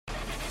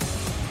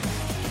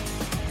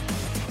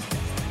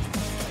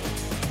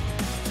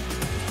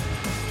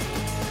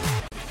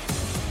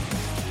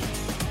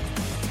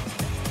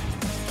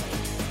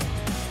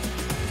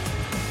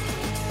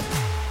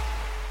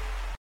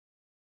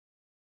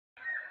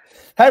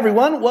Hey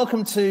everyone,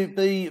 welcome to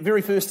the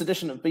very first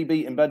edition of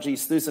BB and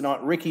Budgie's Thursday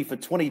Night Recce for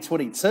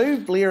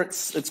 2022. Blair,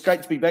 it's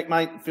great to be back,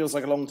 mate. It feels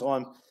like a long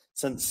time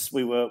since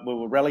we were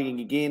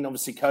rallying again.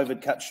 Obviously,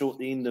 COVID cut short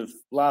the end of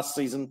last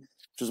season,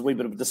 which was a wee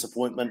bit of a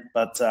disappointment.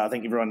 But I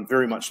think everyone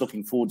very much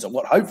looking forward to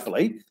what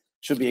hopefully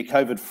should be a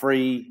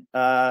COVID-free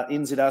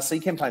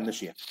NZRC campaign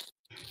this year.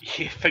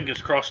 Yeah,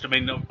 fingers crossed. I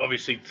mean,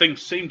 obviously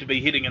things seem to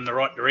be heading in the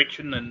right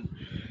direction, and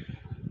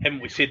haven't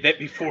we said that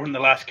before in the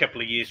last couple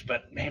of years?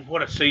 But man,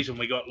 what a season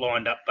we got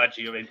lined up,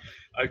 Budgie. I mean,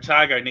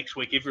 Otago next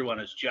week, everyone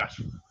is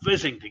just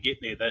fizzing to get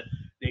there. The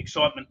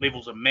excitement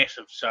levels are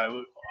massive,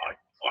 so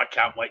I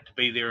can't wait to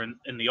be there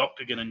in the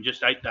Octagon in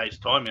just 8 days'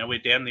 time. You know, we're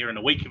down there in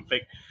a week. In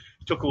fact,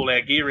 took all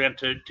our gear around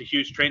to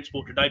Hughes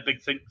Transport today.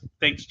 Big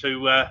thanks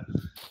to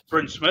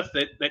Bryn Smith.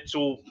 That's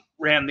all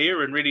round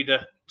there and ready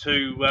to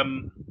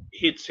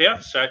head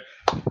south. So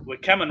we're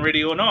coming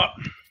ready or not.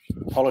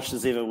 Polished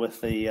as ever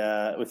with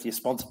your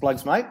sponsor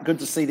plugs, mate. Good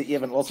to see that you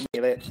haven't lost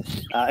any of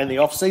that in the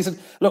off season.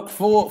 Look,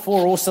 four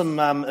awesome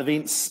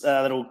events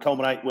that'll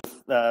culminate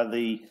with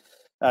the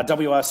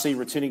WRC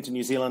returning to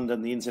New Zealand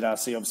and the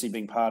NZRC obviously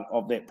being part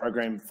of that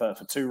program for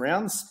 2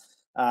 rounds.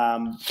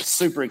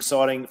 Super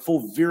exciting.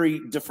 4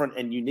 very different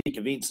and unique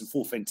events and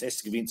 4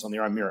 fantastic events on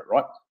their own merit,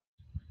 right?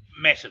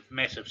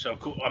 Massive. So,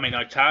 I mean,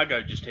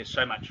 Otago just has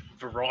so much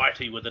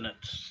variety within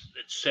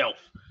itself.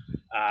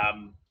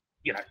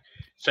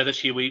 So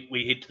this year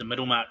we head to the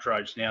Middlemarch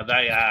roads. Now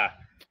they are,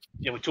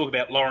 we talk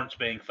about Lawrence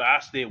being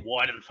fast. They're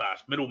wide and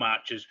fast.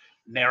 Middlemarch is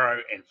narrow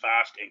and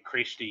fast and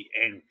cresty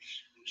and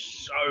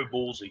so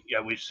ballsy.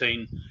 We've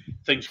seen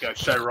things go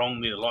so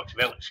wrong there. The likes of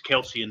Alex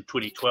Kelsey in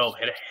 2012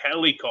 had a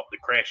helicopter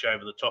crash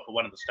over the top of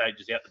one of the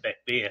stages out the back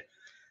there.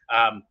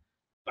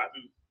 But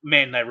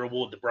man, they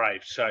reward the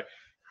brave. So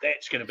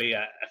that's going to be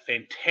a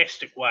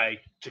fantastic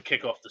way to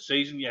kick off the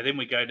season. Then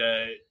we go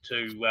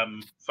to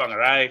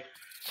Whangarei.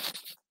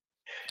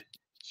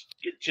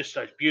 It's just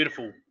those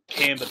beautiful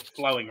cambered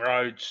flowing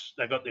roads.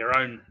 They've got their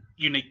own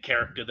unique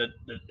character that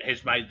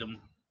has made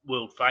them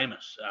world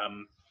famous.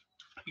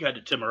 Go to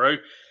Timaru.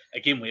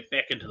 Again, we're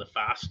back into the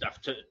fast stuff.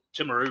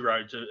 Timaru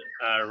roads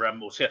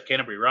are or South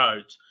Canterbury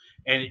roads,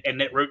 and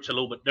that route's a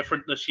little bit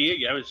different this year.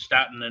 It's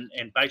starting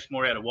and based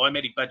more out of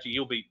Waimate. Budgie,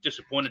 you'll be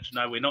disappointed to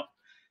know we're not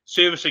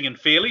servicing in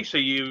Fairlie. So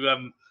you,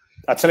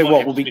 I tell you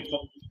what,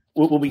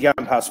 we'll be going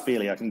past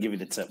Fairlie. I can give you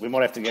the tip. We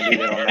might have to do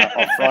that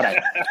on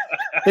Friday.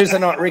 Thursday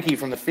Night Recce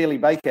from the Fairlie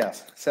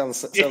Bakehouse.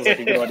 Sounds like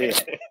a good idea.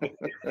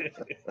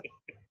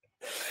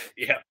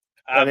 Yeah.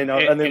 And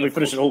then we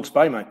finish at Hawke's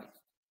Bay, mate.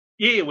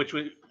 Yeah, which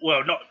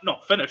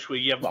not finished.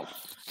 We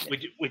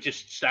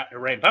just start to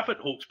ramp up at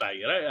Hawke's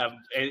Bay,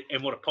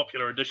 and what a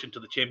popular addition to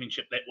the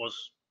championship that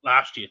was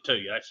last year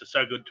too.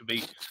 So good to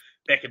be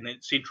back in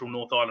that central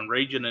North Island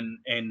region,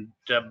 and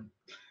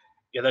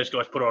those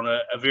guys put on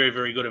a very,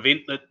 very good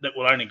event that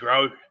will only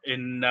grow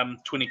in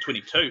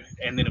 2022.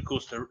 And then, of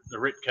course, the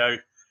Recce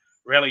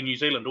Rally New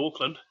Zealand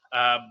Auckland,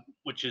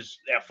 which is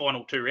our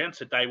final 2 rounds.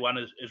 So day 1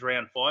 is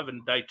round 5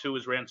 and day 2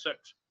 is round 6.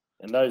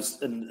 And those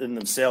in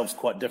themselves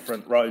quite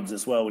different roads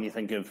as well when you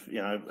think of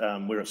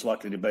where it's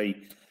likely to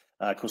be.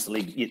 Of course, the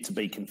league yet to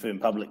be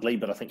confirmed publicly,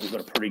 but I think we've got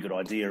a pretty good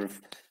idea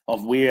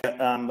of where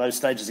those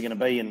stages are going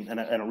to be and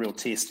a real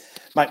test.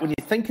 Mate, when you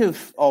think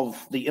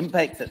of the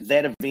impact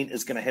that event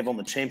is going to have on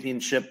the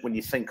championship, when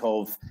you think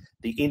of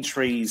the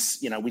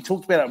entries, we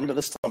talked about it, I remember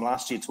this time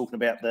last year talking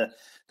about the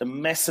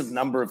massive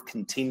number of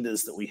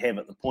contenders that we have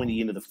at the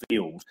pointy end of the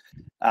field.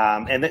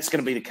 And that's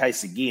going to be the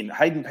case again.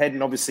 Hayden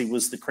Padden obviously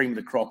was the cream of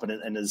the crop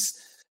and is,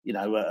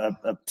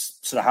 a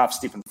sort of half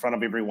step in front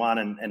of everyone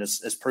and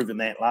has proven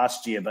that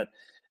last year. But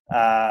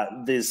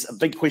there's a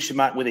big question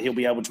mark whether he'll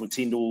be able to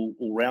attend all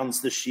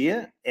rounds this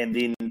year. And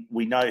then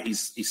we know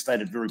he's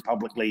stated very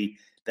publicly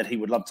that he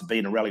would love to be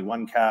in a Rally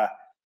 1 car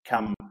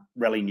come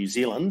Rally New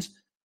Zealand,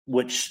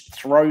 which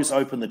throws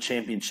open the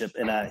championship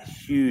in a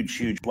huge,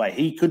 huge way.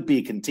 He could be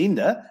a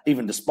contender,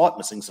 even despite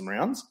missing some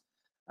rounds.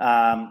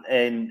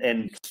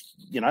 And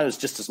is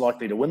just as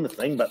likely to win the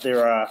thing. But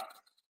there are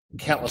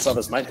countless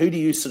others, mate. Who do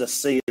you sort of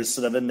see as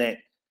sort of in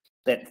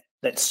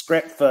that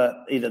scrap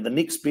for either the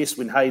next best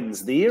when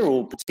Hayden's there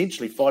or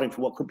potentially fighting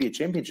for what could be a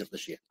championship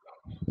this year?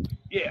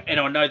 Yeah, and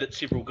I know that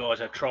several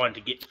guys are trying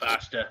to get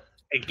faster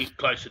and get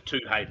closer to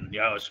Hayden.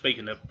 I was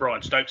speaking to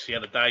Brian Stokes the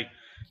other day.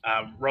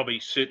 Robbie,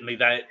 certainly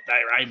they're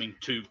aiming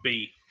to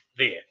be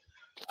there.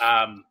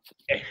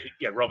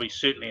 Robbie's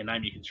certainly a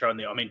name you can throw in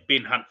there. I mean,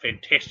 Ben Hunt,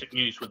 fantastic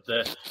news with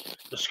the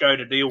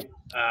Skoda deal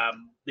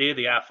there,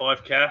 the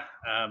R5 car.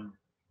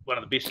 One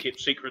of the best kept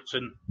secrets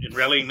in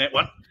rallying, that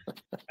one.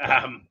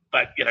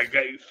 But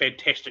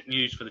fantastic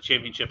news for the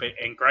championship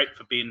and great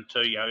for Ben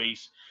too.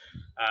 He's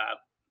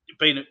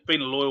been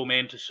a loyal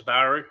man to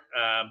Subaru,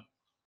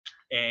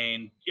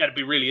 and it'd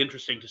be really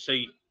interesting to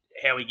see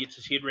how he gets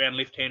his head around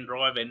left-hand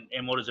drive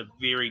and what is a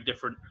very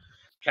different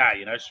car.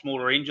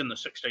 Smaller engine, the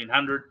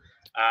 1600,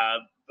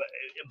 but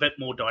a bit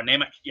more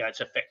dynamic.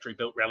 It's a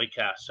factory-built rally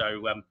car.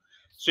 So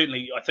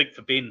certainly, I think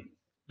for Ben,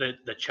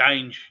 the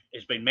change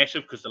has been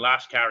massive because the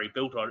last car he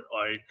built,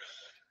 I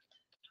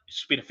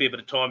spent a fair bit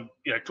of time,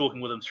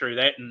 talking with him through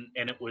that,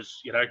 and it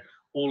was,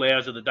 all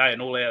hours of the day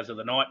and all hours of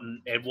the night.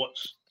 And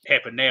what's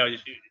happened now is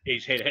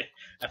he's had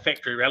a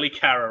factory rally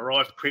car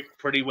arrive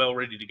pretty well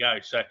ready to go.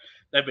 So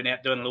they've been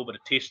out doing a little bit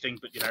of testing,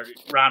 but,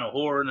 Rana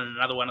Horan and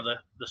another one of the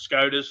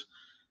Skodas.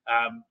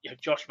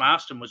 Josh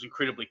Marston was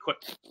incredibly quick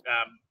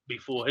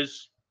before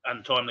his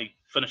untimely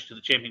finish to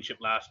the championship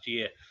last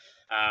year.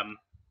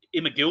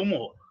 Emma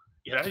Gilmore,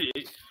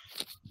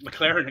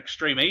 McLaren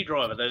Extreme E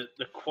driver,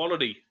 the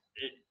quality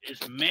is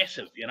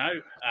massive,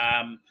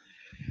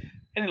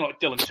 and like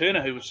Dylan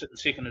Turner, who was sitting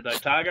second at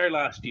Otago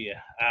last year.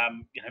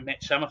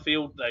 Matt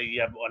Summerfield, I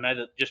know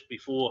that just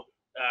before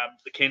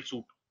the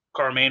cancelled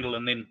Coromandel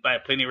and then Bay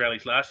of Plenty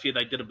rallies last year,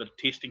 they did a bit of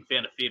testing,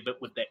 found a fair bit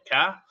with that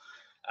car.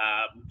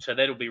 So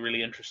that'll be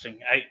really interesting.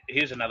 Hey,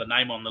 here's another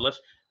name on the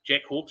list,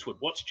 Jack Hawkswood.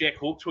 What's Jack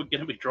Hawkswood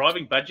going to be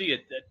driving, Budgie?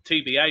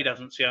 TBA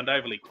doesn't sound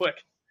overly quick.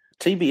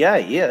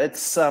 TBA, yeah,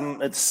 it's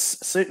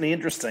certainly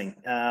interesting.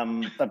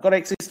 They've got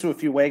access to a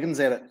few wagons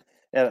out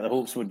at the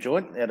Hawkswood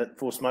joint, out at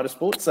Force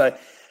Motorsport. So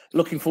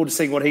looking forward to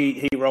seeing what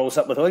he rolls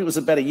up with. I think it was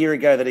about a year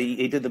ago that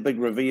he did the big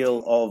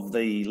reveal of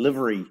the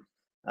livery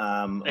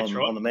on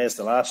the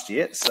Mazda last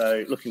year.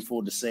 So looking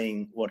forward to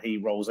seeing what he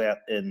rolls out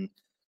in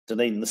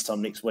Dunedin this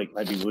time next week.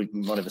 Maybe we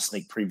might have a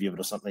sneak preview of it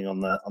or something on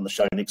the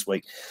show next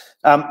week.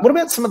 What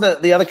about some of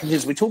the other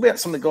contenders? We talk about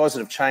some of the guys that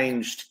have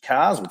changed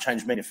cars or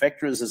changed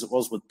manufacturers, as it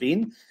was with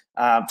Ben.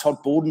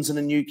 Todd Borden's in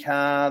a new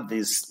car.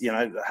 There's,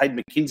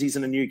 Hayden McKenzie's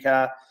in a new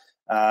car.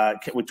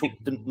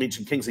 Didn't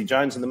mention Kingsley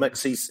Jones in the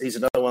mix. He's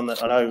another one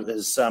that I know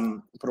has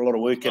put a lot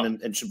of work in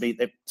and should be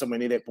somewhere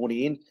near that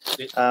 40 end.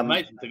 The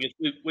amazing thing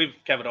is we've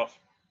covered off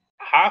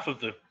half of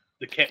the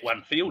Cat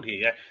 1 field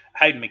here.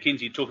 Hayden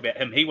McKenzie, you talk about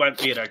him. He won't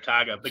be at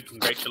Otago. Big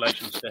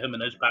congratulations to him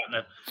and his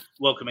partner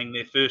welcoming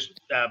their first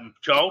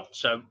child.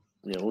 So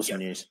awesome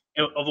news.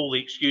 Of all the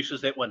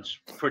excuses, that one's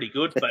pretty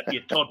good. But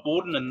Todd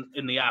Borden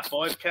in the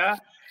R5 car,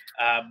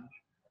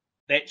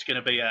 that's going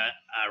to be a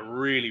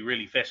really,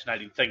 really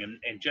fascinating thing.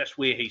 And just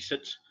where he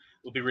sits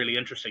will be really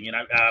interesting.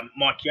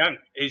 Mike Young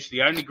is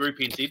the only Group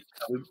NZ.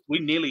 We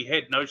nearly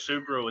had no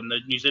Subaru in the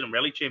New Zealand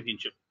Rally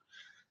Championship.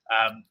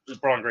 The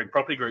Brian Green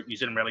Property Group New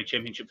Zealand Rally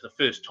Championship for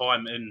the first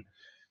time in,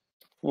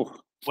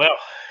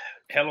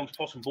 how long's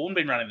Possum Bourne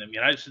been running them?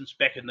 Since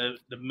back in the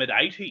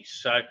mid-'80s.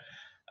 So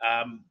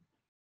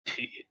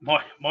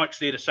Mike's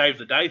there to save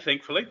the day,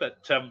 thankfully. But,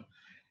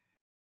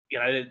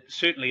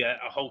 certainly a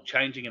whole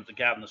changing of the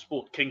guard in the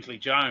sport. Kingsley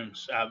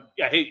Jones,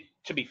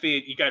 to be fair,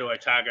 you go to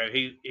Otago,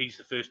 he's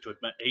the first to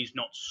admit he's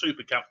not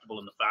super comfortable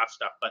in the fast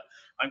stuff. But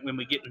I think when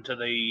we get into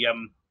the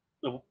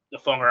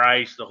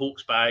Whangarei, the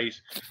Hawke's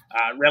Bays,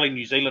 Rally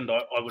New Zealand,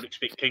 I would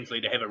expect Kingsley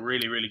to have a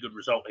really, really good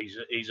result.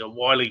 He's a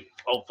wily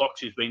old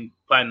fox who's been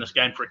playing this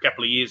game for a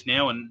couple of years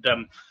now, and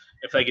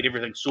if they get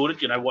everything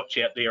sorted, watch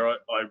out there. I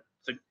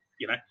think,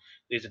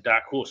 there's a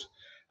dark horse.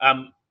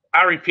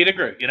 Ari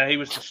Pettigrew, he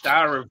was the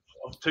star of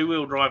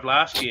two-wheel drive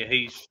last year.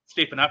 He's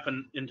stepping up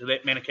into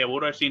that Manukau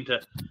Auto Centre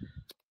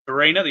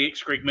arena, the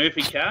ex-Greg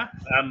Murphy car.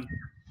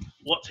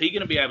 What's he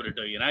going to be able to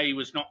do? He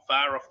was not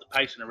far off the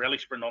pace in a rally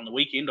sprint on the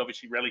weekend.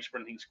 Obviously, rally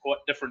sprinting's quite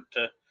different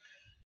to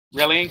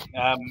rallying.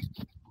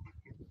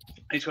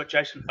 He's got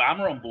Jason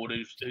Farmer on board,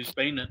 who's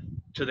been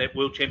to that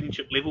World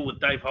Championship level with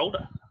Dave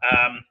Holder.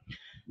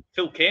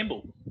 Phil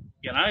Campbell,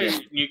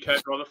 new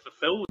co-driver for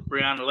Phil with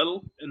Brianna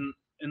Little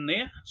in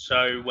there.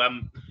 So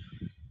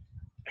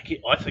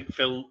I think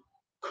Phil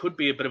could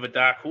be a bit of a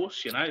dark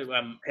horse.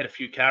 Had a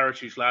few car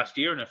issues last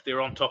year, and if they're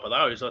on top of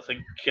those, I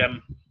think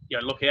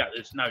look out.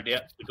 There's no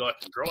doubt the guy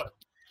can drive.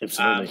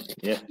 Absolutely,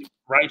 yeah.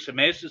 Race of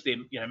Mazdas,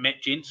 then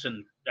Matt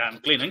Jensen,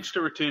 Glenn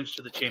Inkster returns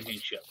to the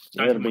championship.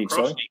 That'll be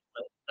exciting.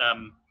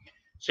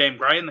 Sam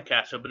Gray in the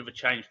car, so a bit of a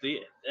change there.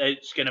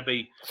 It's going to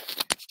be.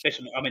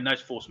 I mean,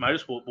 those Force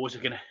Motorsport boys are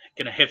going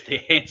to have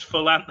their hands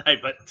full, aren't they?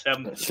 But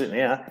they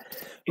certainly are.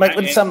 Mate,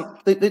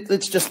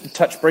 let's just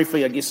touch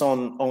briefly, I guess,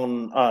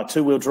 on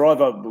two-wheel drive.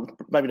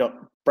 Maybe not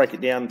break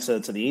it down to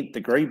the nth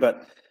degree,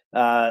 but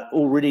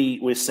already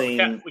we're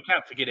seeing. We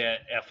can't forget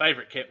our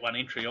favourite Cat 1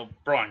 entry of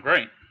Brian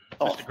Green.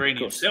 Mr. Green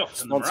himself.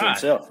 Sponsor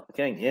himself.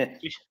 King, yeah.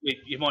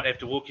 You might have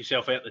to walk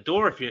yourself out the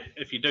door if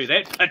you do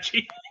that,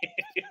 Budgie.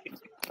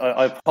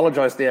 I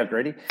apologise there,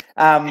 Greedy.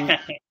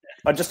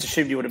 I just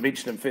assumed you would have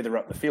mentioned him further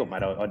up the field,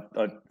 mate. I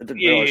didn't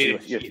realise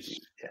you. Yes.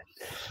 Yeah.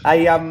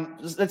 Hey,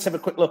 let's have a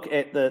quick look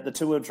at the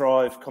two-wheel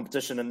drive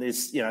competition, and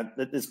there's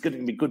going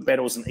to be good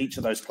battles in each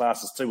of those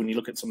classes too. When you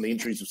look at some of the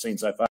entries we've seen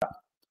so far.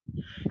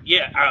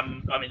 Yeah,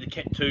 I mean the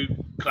Cat 2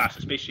 class,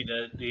 especially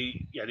the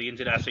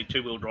NZRC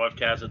two-wheel drive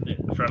cars at the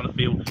front of the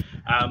field.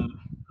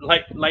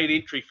 Late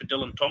entry for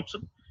Dylan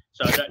Thompson.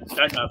 So I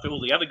don't know if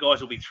all the other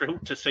guys will be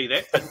thrilled to see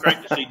that, but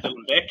great to see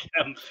Dylan back.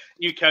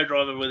 New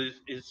co-driver with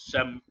his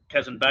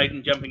cousin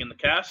Baden jumping in the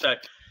car. So,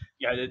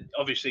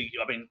 obviously,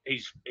 I mean,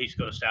 he's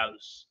got to start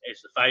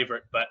as the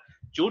favourite. But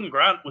Jordan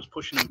Grant was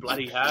pushing him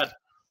bloody hard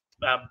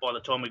by the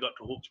time we got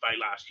to Hawke's Bay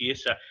last year.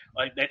 So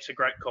I think that's a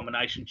great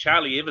combination.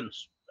 Charlie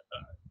Evans,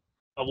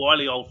 a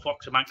wily old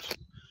fox amongst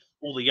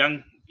all the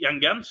young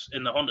guns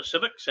in the Honda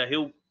Civic. So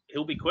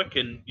he'll be quick,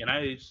 and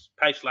his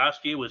pace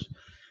last year was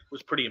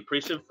pretty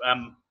impressive.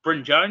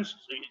 Bryn Jones,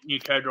 new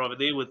co-driver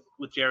there with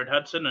Jared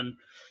Hudson, and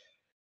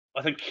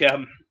I think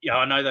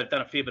I know they've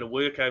done a fair bit of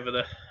work over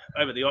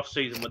the off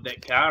season with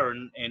that car,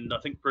 and I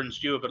think Bryn's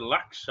due a bit of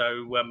luck.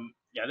 So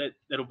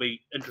that'll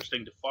be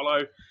interesting to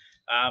follow.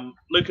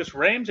 Lucas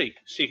Ramsey,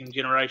 second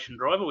generation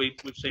driver. We've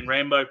seen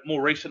Rambo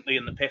more recently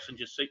in the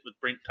passenger seat with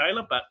Brent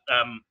Taylor, but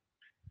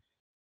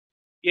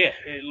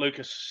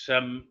Lucas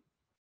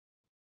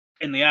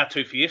in the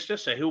R2 Fiesta,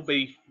 so he'll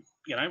be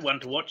one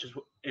to watch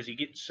as he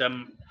gets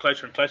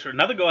closer and closer.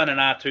 Another guy in an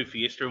R2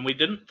 Fiesta, and we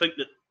didn't think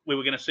that we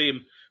were going to see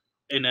him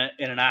in an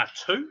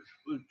R2.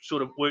 We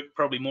sort of worked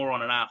probably more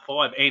on an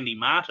R5, Andy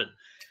Martin.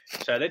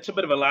 So that's a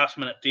bit of a last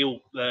minute deal.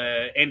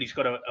 Andy's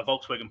got a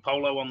Volkswagen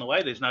Polo on the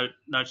way. There's no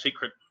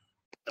secret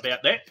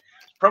about that.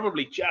 It's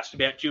probably just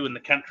about due in the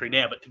country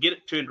now, but to get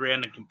it turned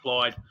around and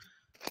complied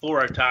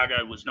for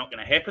Otago was not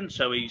going to happen.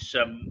 So he's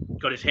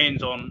got his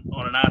hands on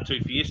an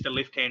R2 Fiesta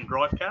left-hand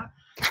drive car.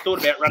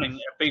 Thought about running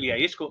a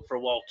BDA Escort for a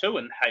while too,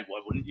 and hey,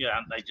 why wouldn't you?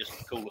 Aren't they just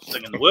the coolest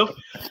thing in the world?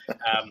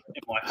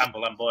 In my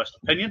humble, unbiased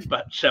opinion.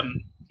 But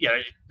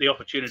the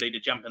opportunity to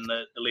jump in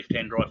the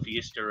left-hand drive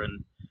Fiesta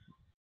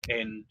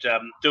and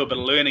do a bit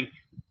of learning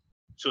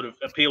sort of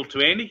appealed to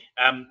Andy.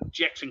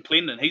 Jackson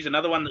Clendon, he's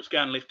another one that's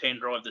going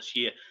left-hand drive this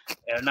year.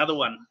 And another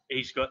one,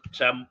 he's got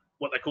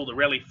what they call the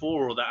Rally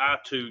 4 or the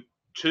R2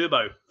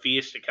 Turbo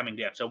Fiesta coming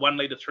down. So 1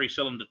 litre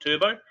 3-cylinder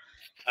turbo.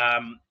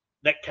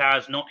 That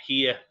car's not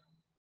here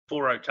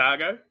for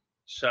Otago.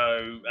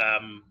 So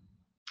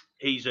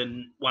he's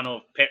in one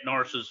of Pat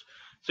Norris's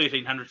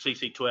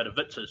 1300cc Toyota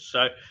Vitzes.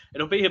 So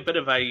it'll be a bit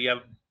of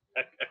a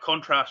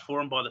contrast for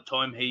him by the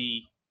time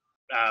he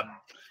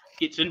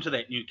gets into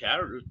that new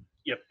car.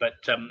 Yeah, but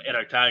at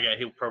Otago,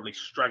 he'll probably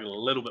struggle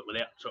a little bit with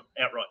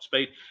outright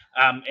speed.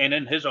 And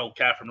in his old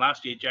car from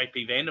last year,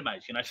 JP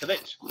Vandermees, so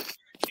that's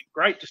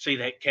great to see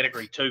that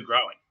Category 2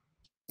 growing.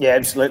 Yeah,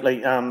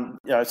 absolutely.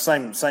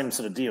 Same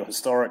sort of deal,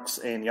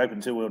 historics and the open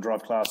two-wheel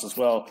drive class as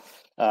well.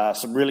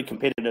 Some really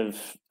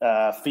competitive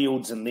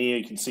fields in there.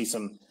 You can see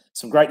some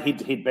great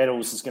head-to-head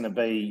battles. Is going to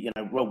be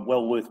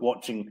well worth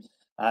watching.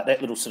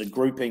 That little sort of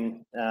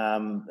grouping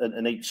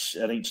in each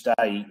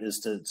day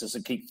is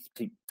to keep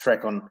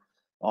track on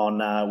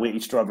where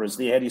each driver is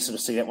there. How do you sort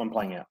of see that one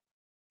playing out?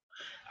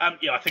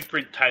 I think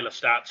Brent Taylor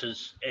starts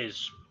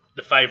as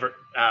the favourite.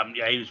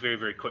 He was very,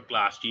 very quick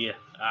last year,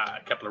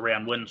 a couple of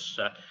round wins.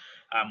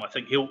 I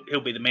think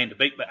he'll be the man to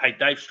beat. But hey,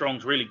 Dave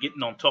Strong's really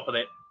getting on top of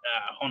that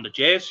Honda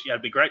Jazz.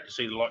 It'd be great to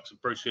see the likes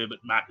of Bruce Herbert,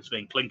 Marcus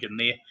Van Klink in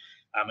there.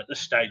 At this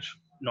stage,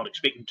 not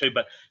expecting to,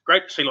 but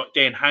great to see like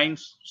Dan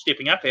Haynes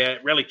stepping up, our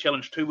Rally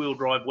Challenge two-wheel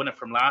drive winner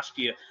from last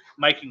year,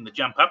 making the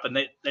jump up, and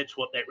that's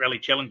what that Rally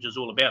Challenge is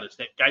all about. It's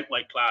that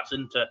gateway class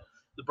into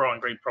the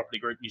Brian Green Property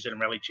Group New Zealand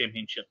Rally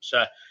Championship.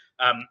 So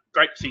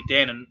great to see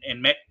Dan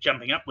and Matt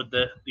jumping up with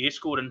the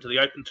Escort into the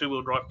open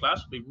two-wheel drive class.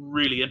 It'll be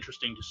really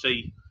interesting to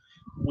see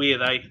where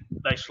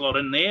they slot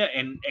in there,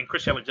 and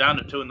Chris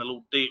Alexander too in the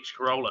little DX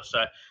Corolla.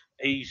 So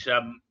he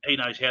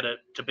knows how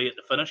to be at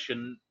the finish,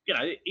 and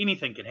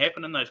anything can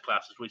happen in those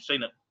classes. We've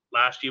seen it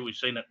last year, we've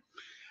seen it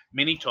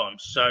many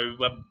times. So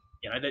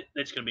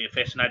that's going to be a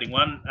fascinating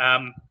one.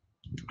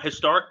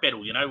 Historic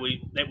battle,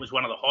 that was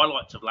one of the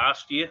highlights of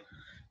last year.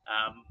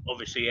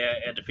 Obviously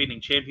our defending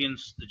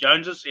champions, the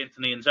Joneses,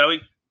 Anthony and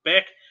Zoe,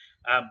 back,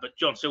 but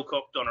John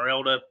Silcock, Donna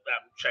Elder,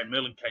 Shane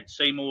Merlin, Kate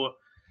Seymour,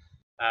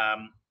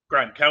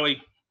 Graham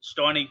Cowie,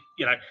 Steiny,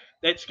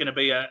 that's going to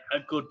be a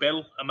good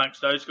battle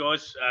amongst those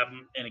guys.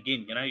 And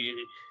again,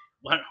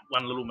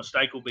 one little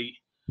mistake will be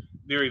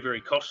very,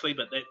 very costly,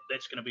 but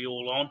that's going to be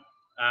all on.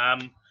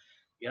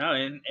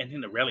 And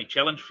then the Rally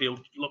Challenge field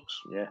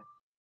looks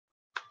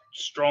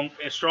strong,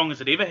 as strong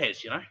as it ever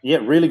has. Yeah,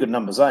 really good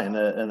numbers, in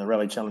the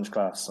Rally Challenge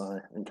class. So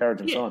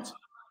encouraging signs.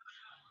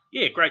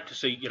 Yeah, great to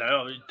see.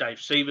 Dave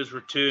Sievers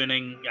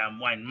returning,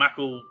 Wayne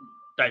Muckle,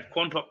 Dave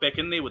Quantock back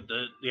in there with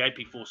the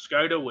AP4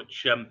 Skoda,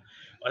 which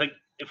I think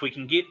if we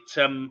can get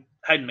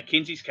Hayden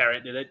McKenzie's car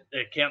out there, that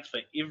accounts for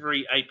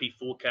every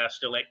AP4 car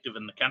still active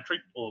in the country,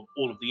 or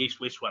all of the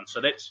East-West ones. So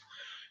that's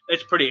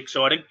pretty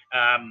exciting.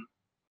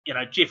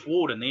 Jeff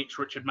Ward in the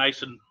ex-Richard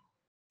Mason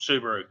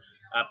Subaru.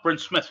 Bryn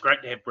Smith,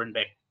 great to have Bryn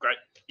back. Great,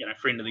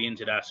 friend of the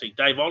NZRC.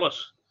 Dave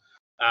Ollis,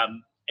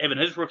 having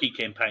his rookie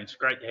campaign. It's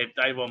great to have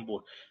Dave on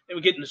board. Then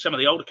we get into some of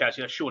the older cars.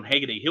 Sean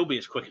Haggerty, he'll be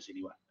as quick as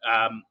anyone.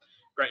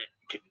 Great.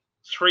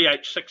 3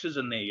 H6s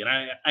in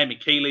there. Amy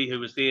Keeley, who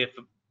was there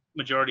for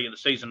majority of the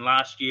season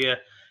last year,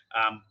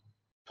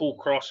 Paul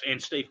Cross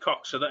and Steve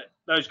Cox. So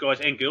those guys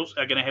and girls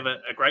are going to have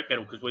a great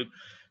battle, because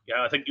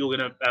I think you're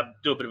going to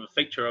do a bit of a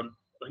feature on.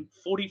 I think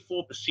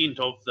 44%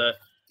 of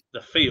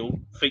the field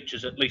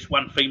features at least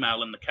one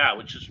female in the car,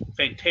 which is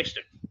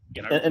fantastic.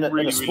 In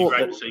a sport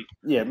really great to see.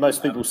 Yeah,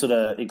 most people sort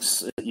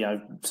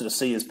of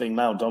see as being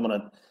male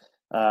dominant.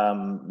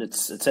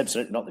 It's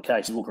absolutely not the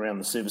case. You walk around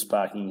the service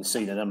park and you can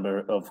see the number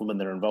of women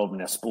that are involved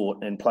in our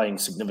sport and playing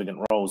significant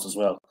roles as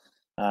well.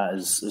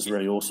 Is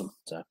really awesome.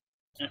 So,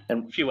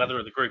 and a few other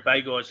of the Group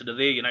A guys that are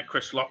there.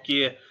 Chris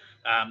Lockyer,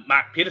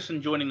 Mark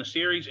Pedersen joining the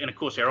series, and of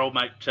course our old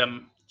mate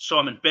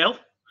Simon Bell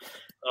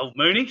of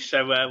Mooney.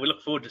 So we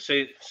look forward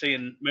to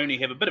seeing Mooney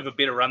have a bit of a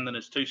better run than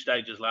his 2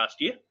 stages last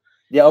year.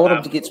 Yeah, I want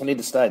him to get to an end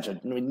of stage.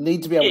 We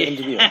need to be able to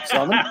interview him,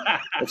 Simon.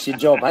 It's your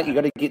job, mate. You've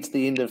got to get to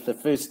the end of the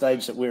first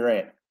stage that we're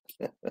at.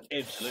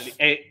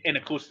 Absolutely. And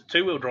of course, the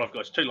 2-wheel drive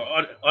guys too.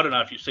 Like, I don't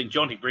know if you've seen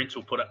Johnny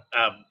Brentzel put up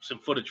some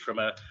footage from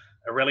a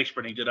rally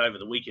sprint he did over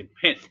the weekend.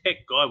 Man, that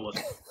guy was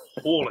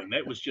hauling.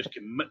 That was just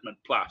commitment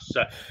plus.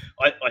 So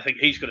I think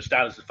he's going to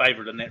start as the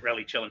favourite in that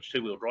Rally Challenge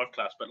 2-wheel drive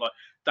class. But like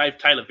Dave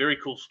Taylor, very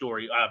cool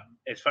story.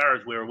 As far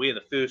as we're aware,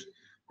 the first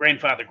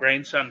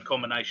grandfather-grandson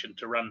combination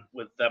to run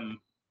with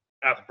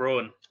Arthur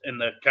Bruin in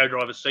the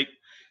co-driver's seat.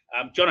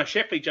 Jono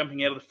Shapley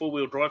jumping out of the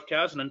 4-wheel drive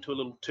cars and into a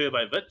little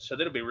turbo Vit. So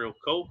that'll be real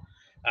cool.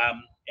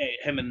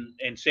 Him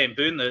and Sam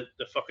Byrne, the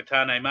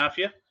Whakatane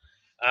Mafia.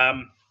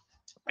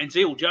 And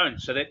Zeal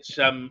Jones, so that's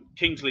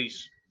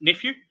Kingsley's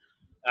nephew.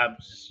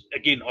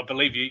 Again, I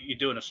believe you're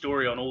doing a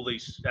story on all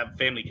these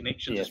family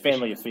connections. Yeah,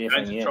 family affair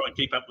thing, yeah. Try and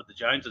keep up with the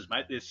Joneses,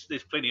 mate.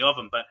 There's plenty of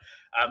them, but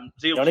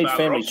Zeal's I need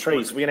family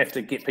trees. We're going to have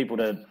to get people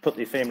to put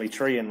their family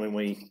tree in when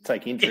we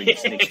take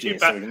entries next year,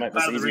 so we can make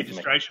this easy the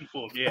registration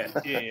form. Yeah.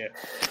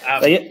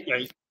 Yeah.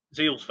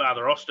 Zeal's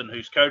father, Austin,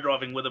 who's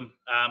co-driving with him,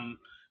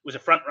 was a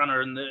front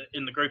runner in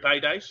the Group A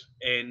days,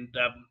 and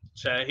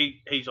so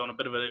he's on a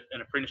bit of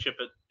an apprenticeship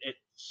at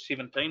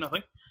 17, I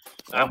think.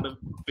 It'd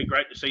be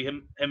great to see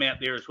him out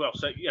there as well.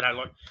 So like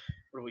what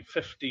are we,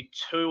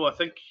 52, I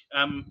think,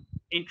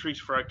 entries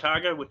for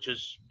Otago, which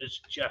is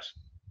just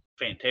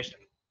fantastic.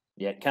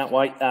 Yeah, can't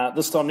wait.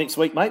 This time next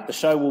week, mate, the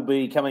show will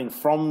be coming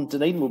from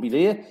Dunedin. We'll be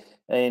there,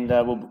 and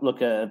we'll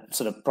look at a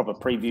sort of proper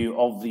preview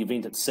of the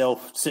event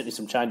itself. Certainly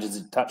some changes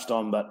you touched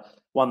on, but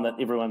one that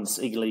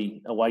everyone's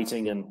eagerly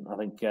awaiting, and I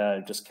think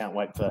just can't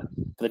wait for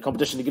the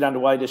competition to get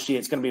underway this year.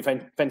 It's going to be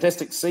a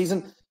fantastic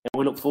season, and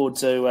we look forward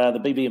to the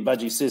BB and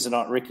Budgie Saturday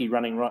Night Recce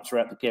running right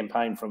throughout the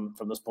campaign from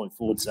this point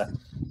forward. So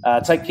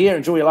take care,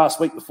 enjoy your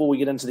last week before we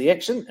get into the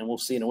action, and we'll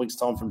see you in a week's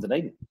time from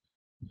Dunedin.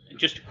 And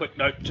just a quick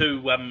note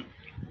too,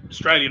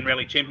 Australian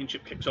Rally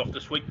Championship kicks off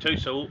this week too,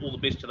 so all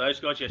the best to those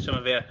guys. Yeah, some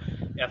of our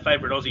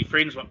favourite Aussie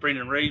friends like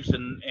Brendan Reeves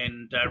and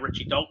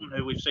Richie Dalton,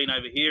 who we've seen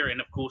over here,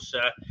 and of course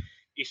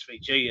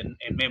SVG,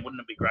 and man, wouldn't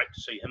it be great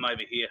to see him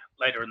over here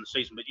later in the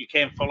season? But you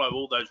can follow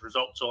all those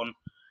results on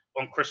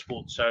Chris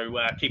Sport, so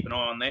keep an eye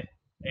on that.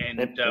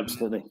 And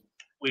absolutely,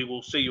 we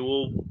will see you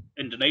all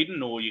in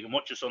Dunedin, or you can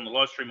watch us on the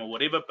live stream or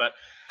whatever. But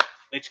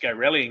let's go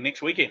rallying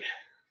next weekend.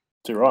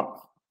 Too right.